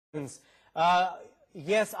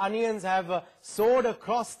Yes, onions have soared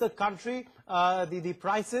across the country, the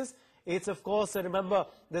prices. It's, of course, remember,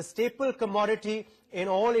 the staple commodity in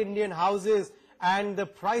all Indian houses, and the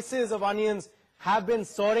prices of onions have been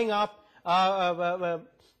soaring up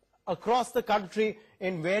across the country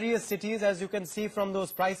in various cities, as you can see from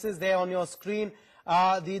those prices there on your screen.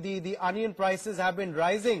 The onion prices have been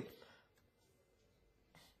rising.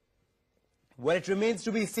 Well, it remains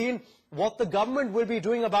to be seen what the government will be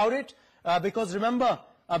doing about it, because remember,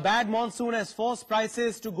 a bad monsoon has forced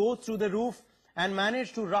prices to go through the roof and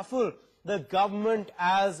managed to ruffle the government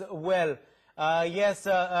as well. Yes,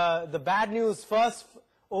 the bad news first,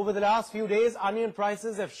 over the last few days, onion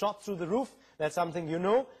prices have shot through the roof. That's something you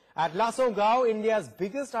know. At Lasongao, India's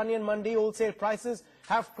biggest onion mandi, wholesale prices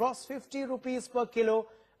have crossed 50 rupees per kilo,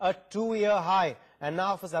 a 2-year high. And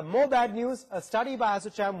now for some more bad news, a study by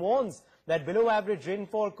ASSOCHAM warns that below average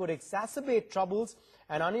rainfall could exacerbate troubles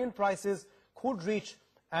and onion prices could reach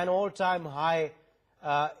an all-time high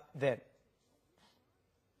then.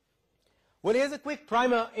 Well, here's a quick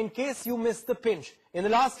primer in case you missed the pinch. In the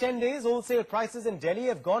last 10 days, wholesale prices in Delhi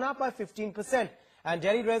have gone up by 15%, and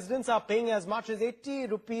Delhi residents are paying as much as 80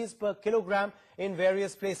 rupees per kilogram in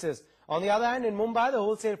various places. On the other hand, in Mumbai, the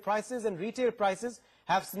wholesale prices and retail prices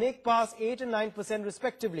have snaked past 8 and 9%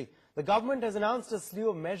 respectively. The government has announced a slew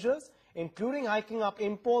of measures, including hiking up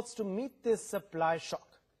imports to meet this supply shock.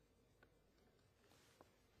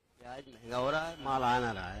 प्याज महंगा हो रहा है, माल आ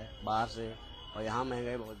ना रहा है बाहर से, और यहाँ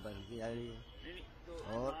महंगाई बहुत बढ़ती जा रही है।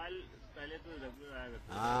 और पहले तो रेगुलर आया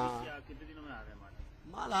करता था, कितने दिनों में आ रहा है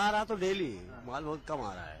माल आ रहा तो डेली, माल बहुत कम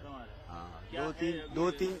आ रहा है। हाँ,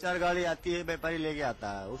 दो तीन चार गाड़ी आती है, व्यापारी लेके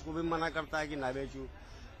आता है, उसको भी मना करता है कि ना बेचूं।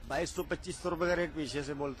 2200-2500 रुपए का रेट पीछे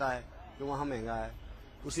से बोलता है कि वहाँ महंगा है,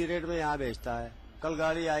 उसी रेट में यहाँ बेचता है। कल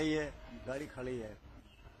गाड़ी आई है, गाड़ी खड़ी है,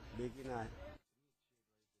 बेची ना है।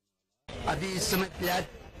 अभी इस समय प्याज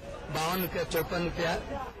 52 रुपया 54 रुपया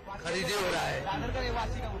खरीदे हो रहा है,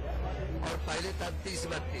 और पहले था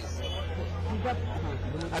 30-32।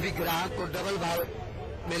 अभी ग्राहक को डबल भाव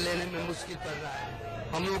में लेने में मुश्किल पड़ रहा है,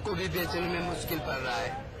 हम लोग को भी बेचने में मुश्किल पड़ रहा है,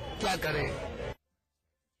 क्या करें।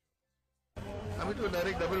 अभी तो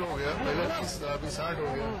डायरेक्ट डबल हो गया, पहले 30 अभी 60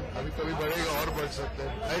 हो गया, अभी कभी बढ़ेगा और बढ़ सकता है।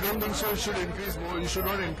 I don't think so should increase more, you should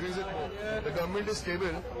not increase it more. The government is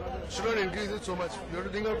stable, should not increase it so much. You have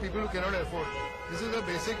to think of people who can not afford, this is a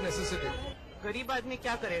basic necessity. गरीब आदमी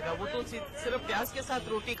क्या करेगा, वो तो सिर्फ प्याज के साथ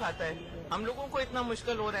रोटी खाता है। हम लोगों को इतना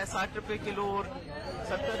मुश्किल हो रहा है, 60 रुपए किलो और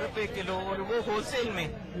 70 रुपए किलो, और वो होलसेल में,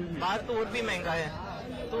 बाहर तो और भी महंगा है,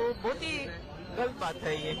 तो बहुत ही गलत बात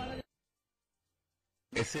है ये।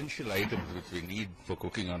 Essential items which we need for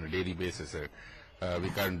cooking on a daily basis, we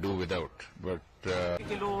can't do without. But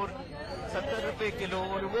kilo और 70 रुपए किलो,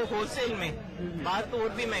 और वो होलसेल में, बाहर तो और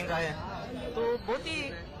भी महंगा है, तो बहुत ही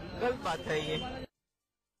गलत बात है ये।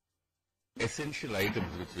 Essential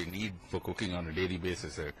items which we need for cooking on a daily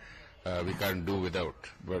basis, we can't do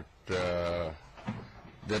without. But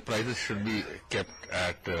the prices should be kept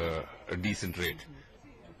at a decent rate.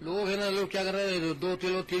 लोग है ना, लोग क्या कर रहे हैं, 2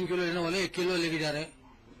 किलो 3 किलो लेने वाले 1 किलो लेके जा रहे हैं,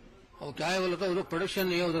 और क्या है बोला था उधर प्रोडक्शन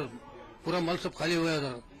नहीं है, उधर पूरा माल सब खाली हुआ है।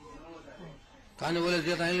 उधर खाने वाले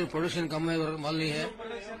ज्यादा है, प्रोडक्शन कम है, उधर माल नहीं है,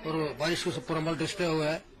 और बारिश को सब पूरा माल डिस्ट्रॉय हुआ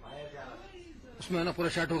है, उसमें है ना पूरा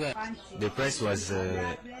शॉर्ट हो गया। The price was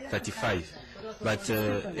 35, but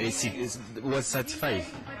it was 35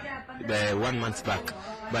 1 month back,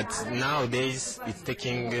 but nowadays it's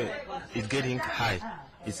getting high.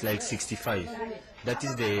 It's like 65. That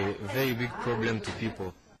is the very big problem to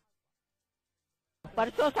people.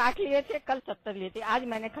 परसों 60 लिए थे, कल 70 लिए थे, आज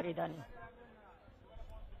मैंने खरीदा नहीं।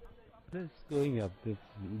 It's going up.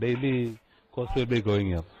 Daily cost will be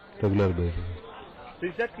going up, regular basis. So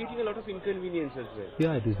is that creating a lot of inconvenience as well?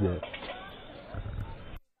 Yeah, it is there.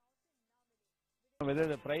 Whether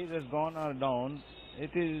the price has gone or down,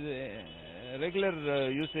 it is regular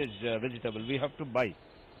usage vegetable. We have to buy.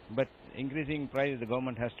 But increasing price, the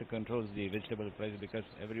government has to control the vegetable price because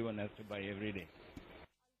everyone has to buy every day.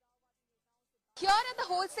 Here at the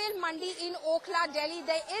wholesale mandi in Okhla, Delhi,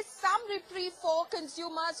 there is some reprieve for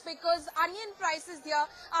consumers because onion prices here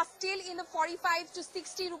are still in the 45 to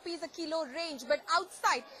 60 rupees a kilo range. But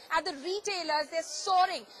outside at the retailers, they're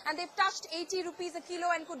soaring and they've touched 80 rupees a kilo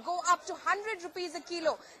and could go up to 100 rupees a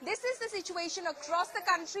kilo. This is the situation across the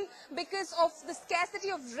country because of the scarcity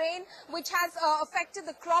of rain which has affected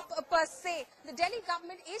the crop per se. The Delhi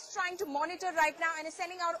government is trying to monitor right now and is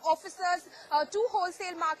sending out officers to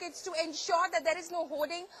wholesale markets to ensure that there is no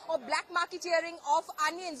hoarding or black marketeering of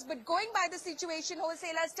onions. But going by the situation,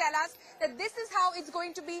 wholesalers tell us that this is how it's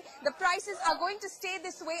going to be. The prices are going to stay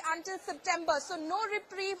this way until September. So no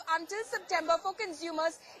reprieve until September for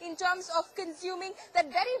consumers in terms of consuming that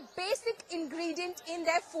very basic ingredient in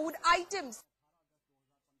their food items.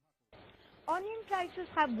 Onion prices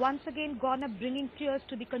have once again gone up, bringing tears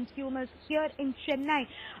to the consumers. Here in Chennai,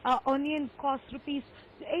 onion costs rupees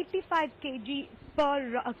 85 kg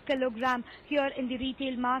per kilogram here in the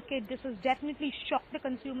retail market. This has definitely shocked the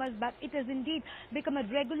consumers, but it has indeed become a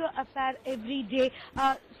regular affair every day.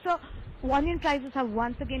 So, onion prices have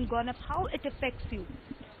once again gone up. How it affects you?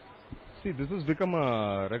 See, this has become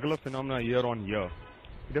a regular phenomenon year on year.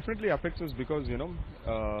 It definitely affects us because, you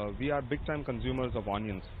know, we are big-time consumers of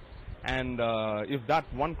onions. And if that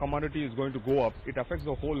one commodity is going to go up, it affects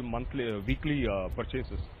the whole monthly, weekly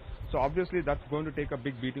purchases. So obviously that's going to take a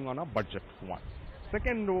big beating on our budget, one.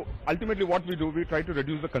 Second, ultimately what we do, we try to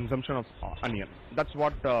reduce the consumption of onion. That's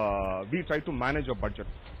what we try to manage our budget.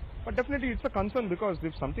 But definitely it's a concern because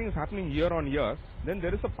if something is happening year on year, then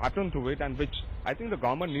there is a pattern to it and which I think the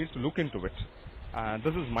government needs to look into it.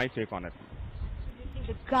 This is my take on it.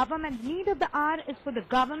 The government, need of the hour is for the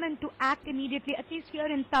government to act immediately. At least here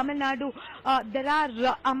in Tamil Nadu, there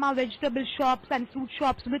are Amma vegetable shops and fruit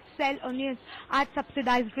shops which sell onions at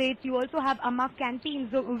subsidized rates. You also have Amma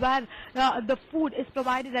canteens where the food is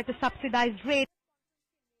provided at a subsidized rate.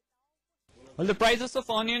 Well, the prices of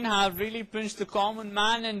onion have really pinched the common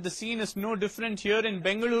man, and the scene is no different here in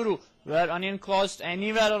Bengaluru, where onion cost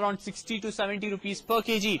anywhere around 60 to 70 rupees per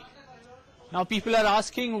kg. Now people are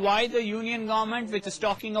asking why the union government, which is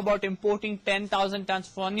talking about importing 10,000 tons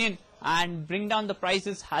of onion and bring down the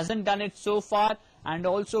prices, hasn't done it so far, and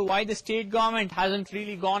also why the state government hasn't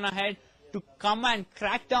really gone ahead to come and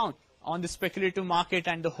crack down on the speculative market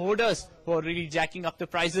and the hoarders who are really jacking up the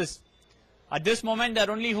prices. At this moment,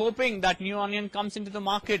 they're only hoping that new onion comes into the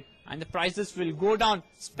market and the prices will go down,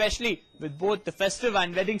 especially with both the festive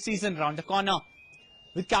and wedding season round the corner.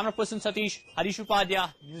 With camera person Satish, Harish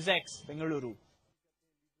Upadhyaya, NewsX, Bengaluru.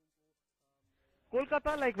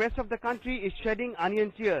 Kolkata, like rest of the country, is shedding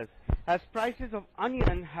onion tears as prices of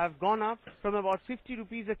onion have gone up from about 50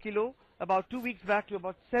 rupees a kilo about 2 weeks back to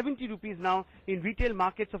about 70 rupees now in retail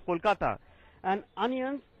markets of Kolkata. And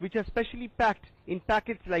onions, which are specially packed in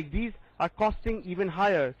packets like these, are costing even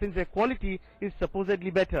higher since their quality is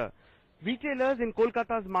supposedly better. Retailers in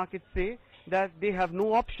Kolkata's market say that they have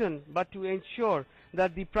no option but to ensure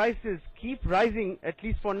that the prices keep rising, at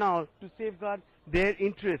least for now, to safeguard their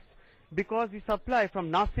interests. Because the supply from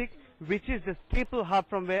Nasik, which is the staple hub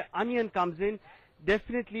from where onion comes in,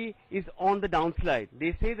 definitely is on the downslide.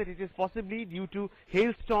 They say that it is possibly due to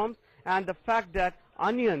hailstorms and the fact that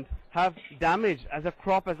onions have damaged as a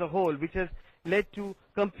crop as a whole, which has led to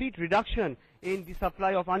complete reduction in the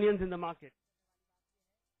supply of onions in the market.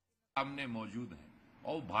 सामने मौजूद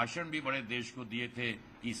हैं और भाषण भी बड़े देश को दिए थे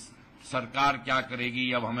कि सरकार क्या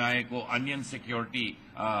करेगी, अब हमें को अनियन सिक्योरिटी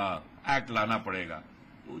एक्ट लाना पड़ेगा।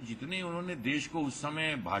 तो जितने उन्होंने देश को उस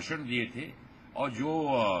समय भाषण दिए थे और जो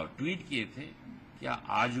ट्वीट किए थे, क्या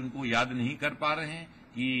आज उनको याद नहीं कर पा रहे हैं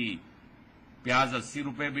कि प्याज 80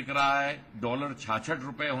 रुपए बिक रहा है, डॉलर 66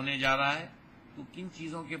 रुपए होने जा रहा है। तो किन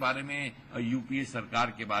चीजों के बारे में यूपीए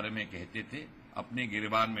सरकार के बारे में कहते थे, अपने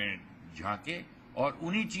गिरबान में झांके और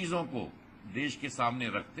उन्हीं चीजों को देश के सामने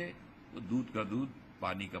रखते तो दूध का दूध,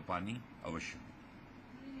 पानी का पानी अवश्य।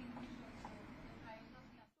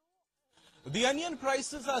 The onion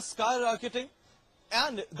prices are skyrocketing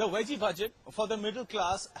and the veggie budget for the middle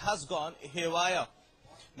class has gone haywire.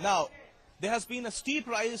 Now, there has been a steep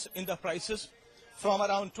rise in the prices. From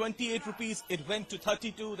around 28 rupees, it went to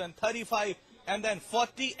 32, then 35, and then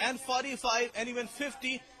 40 and 45 and even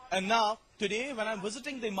 50. And now, today, when I'm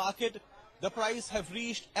visiting the market, the price have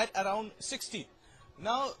reached at around 60.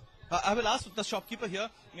 Now, I will ask the shopkeeper here,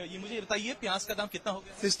 ये मुझे बताइए प्याज का दाम कितना हो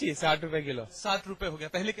गया? 60 रुपए किलो। 60 रुपए हो गया।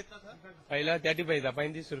 पहले कितना था? पहला 35 था,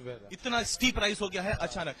 35 रुपए था। इतना steep price हो गया है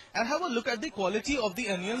अचानक। And have a look at the quality of the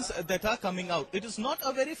onions that are coming out. It is not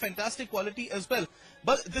a very fantastic quality as well.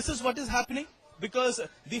 But this is what is happening because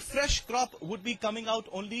the fresh crop would be coming out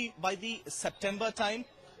only by the September time.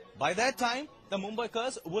 By that time, the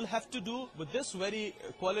Mumbaikars will have to do with this very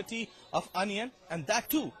quality of onion, and that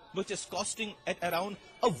too, which is costing at around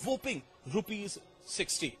a whopping rupees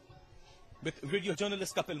 60. With video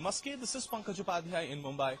journalist Kapil Maske, this is Pankaj Upadhyay in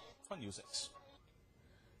Mumbai for NewsX.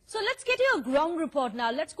 So let's get you a ground report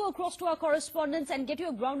now. Let's go across to our correspondents and get you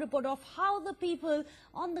a ground report of how the people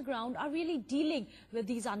on the ground are really dealing with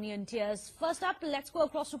these onion tears. First up, let's go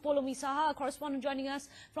across to Polomi Saha, our correspondent joining us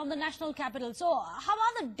from the national capital. So how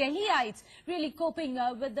are the Delhiites really coping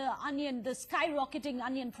with the skyrocketing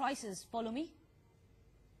onion prices, Polomi?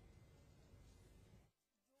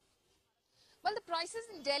 Well, the prices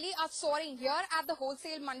in Delhi are soaring here at the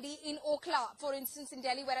wholesale mandi in Okhla. For instance, in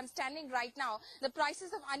Delhi, where I'm standing right now, the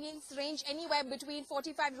prices of onions range anywhere between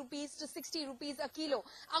 45 rupees to 60 rupees a kilo.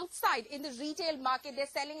 Outside in the retail market, they're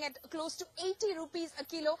selling at close to 80 rupees a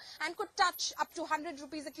kilo and could touch up to 100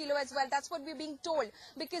 rupees a kilo as well. That's what we're being told,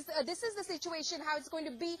 because this is the situation, how it's going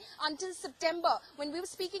to be until September. When we were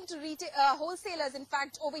speaking to wholesalers, in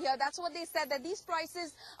fact, over here, that's what they said, that these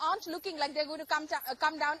prices aren't looking like they're going to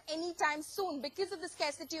come down anytime soon. Because of the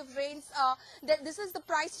scarcity of rains, this is the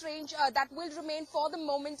price range that will remain for the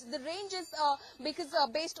moment. The range is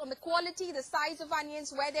based on the quality, the size of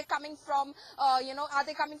onions, where they're coming from, are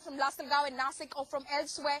they coming from Lasalgaon and Nasik or from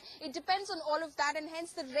elsewhere? It depends on all of that, and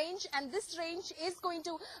hence the range, and this range is going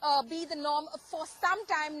to be the norm for some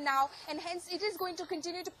time now, and hence it is going to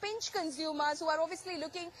continue to pinch consumers who are obviously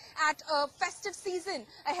looking at a festive season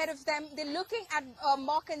ahead of them. They're looking at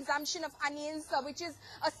more consumption of onions, which is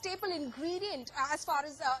a staple ingredient as far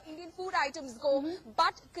as Indian food items go,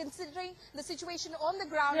 but considering the situation on the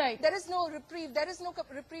ground, there is no reprieve. There is no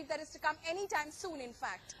reprieve that is to come anytime soon, in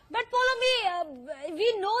fact. But Polomi,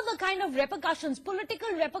 we know the kind of repercussions, political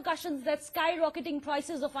repercussions that skyrocketing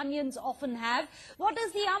prices of onions often have. What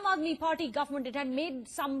is the Aam Aadmi Party government? It had made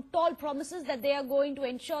some tall promises that they are going to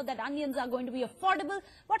ensure that onions are going to be affordable.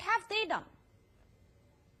 What have they done?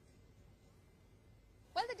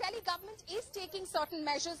 Well, the Delhi government is taking certain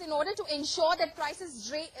measures in order to ensure that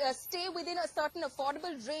prices stay within a certain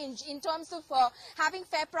affordable range, in terms of having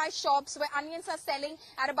fair price shops where onions are selling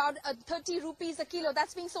at about 30 rupees a kilo.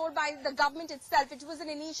 That's being sold by the government itself. It was an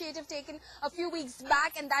initiative taken a few weeks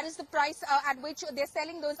back, and that is the price at which they're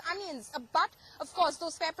selling those onions. But, of course,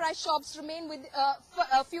 those fair price shops remain with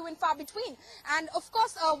few and far between. And, of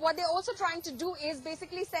course, what they're also trying to do is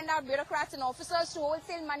basically send out bureaucrats and officers to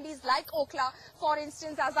wholesale mandis like Okhla, for instance,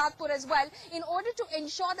 Azadpur as well, in order to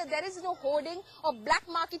ensure that there is no hoarding or black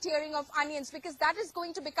marketeering of onions, because that is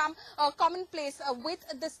going to become commonplace with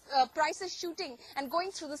this prices shooting and going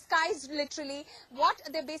through the skies literally. What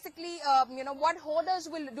they basically, what hoarders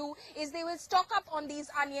will do is they will stock up on these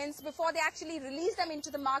onions before they actually release them into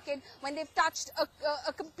the market when they've touched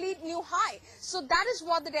a complete new high. So that is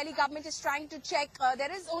what the Delhi government is trying to check.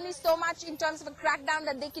 There is only so much in terms of a crackdown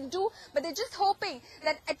that they can do, but they're just hoping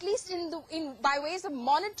that at least by ways of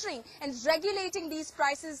monitoring and regulating these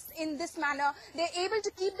prices in this manner, they're able to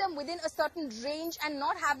keep them within a certain range and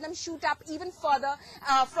not have them shoot up even further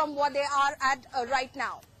from what they are at right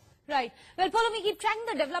now. Right. Well, Polomi, keep tracking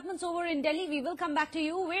the developments over in Delhi. We will come back to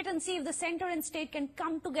you. Wait and see if the centre and state can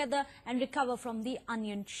come together and recover from the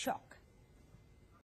onion shock.